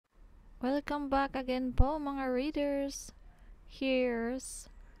Welcome back again po mga readers. Here's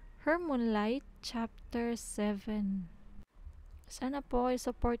her Moonlight Chapter 7. Sana po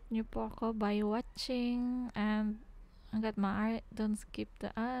i-support niyo po ako by watching and hanggat maaari, don't skip the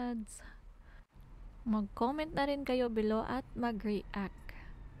ads. Mag-comment na rin kayo below at mag-react.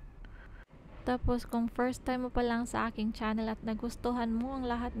 Tapos kung first time mo pa lang sa aking channel at nagustuhan mo ang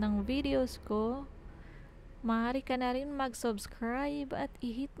lahat ng videos ko, maaari ka na rin mag-subscribe at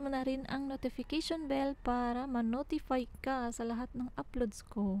i-hit mo na rin ang notification bell para ma-notify ka sa lahat ng uploads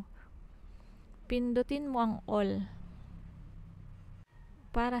ko. Pindutin mo ang all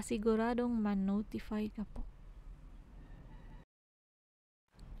para siguradong ma-notify ka po.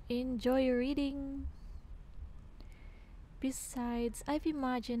 Enjoy reading! Besides, I've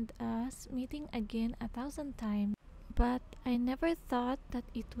imagined us meeting again 1,000 times, but I never thought that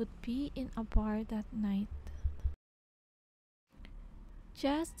it would be in a bar that night.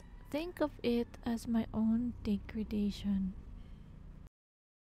 Just think of it as my own degradation.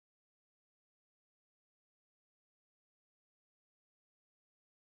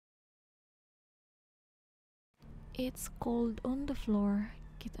 It's cold on the floor.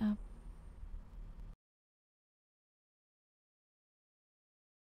 Get up.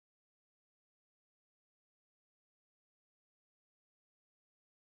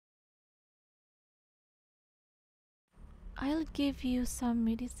 I'll give you some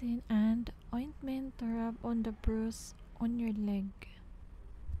medicine and ointment to rub on the bruise on your leg.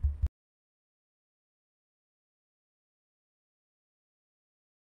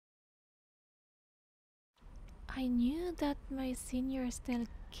 I knew that my senior still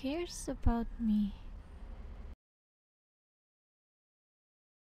cares about me.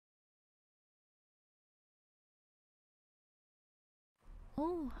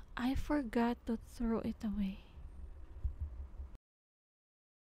 Oh, I forgot to throw it away.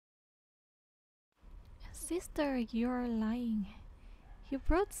 Sister, you're lying. You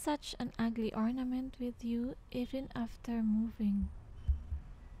brought such an ugly ornament with you even after moving.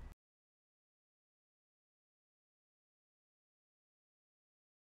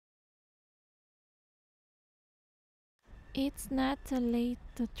 It's not too late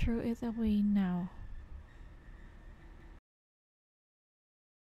to throw it away now.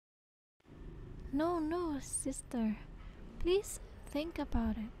 No, no, sister. Please think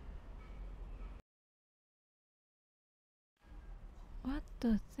about it. What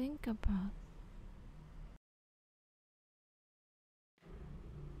to think about?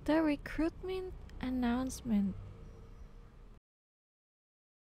 The recruitment announcement.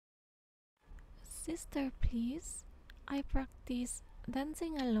 Sister, please. I practice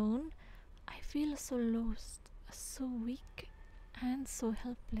dancing alone. I feel so lost, so weak, and so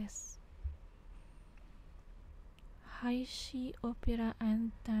helpless. Haishi Opera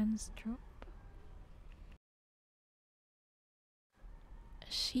and Dance Troupe.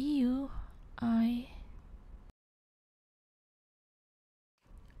 Shiyu, I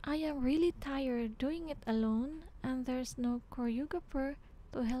am really tired doing it alone, and there's no choreographer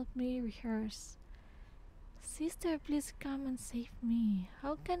to help me rehearse. Sister, please come and save me.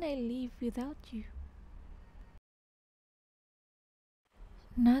 How can I live without you?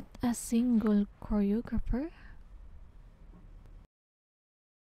 Not a single choreographer?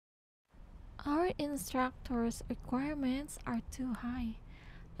 Our instructor's requirements are too high,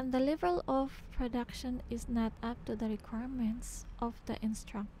 and the level of production is not up to the requirements of the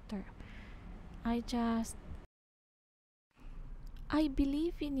instructor. I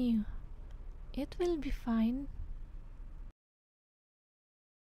believe in you. It will be fine.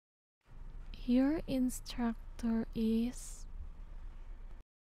 Your instructor is...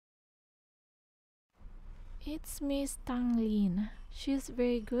 It's Miss Tang Lin. She's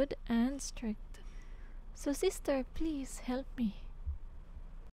very good and strict. So sister, please help me.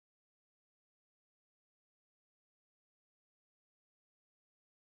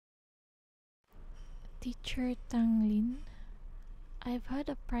 Teacher Tang Lin? I've had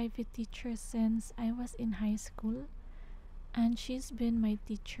a private teacher since I was in high school, and she's been my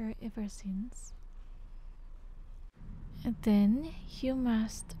teacher ever since. Then you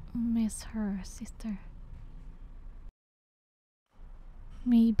must miss her, sister.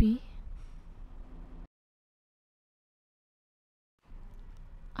 Maybe.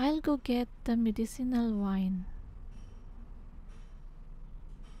 I'll go get the medicinal wine.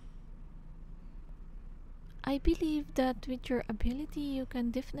 I believe that with your ability, you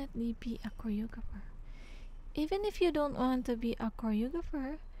can definitely be a choreographer. Even if you don't want to be a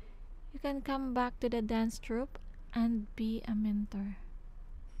choreographer, you can come back to the dance troupe and be a mentor.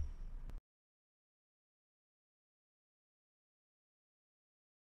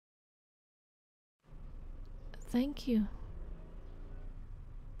 Thank you.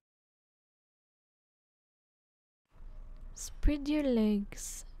 Spread your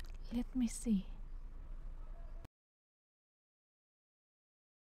legs. Let me see.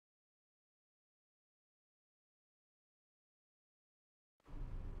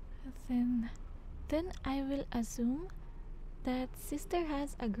 Then, then I will assume that sister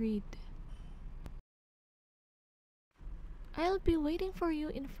has agreed. I'll be waiting for you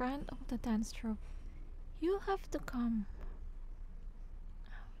in front of the dance troupe. You have to come.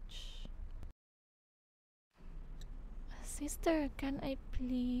 Ouch. Sister, can I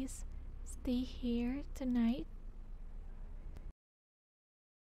please stay here tonight?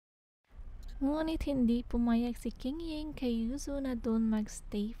 Ngunit hindi pumayag si King Ying kay Yuzu na doon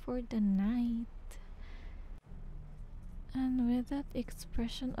magstay for the night. And with that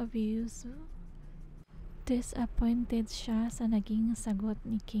expression of Yuzu, disappointed siya sa naging sagot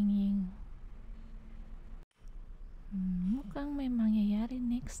ni King Ying. Mukhang may mangyayari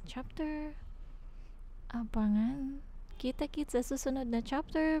next chapter. Abangan. Kita-kits sa susunod na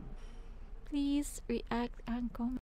chapter. Please react and comment.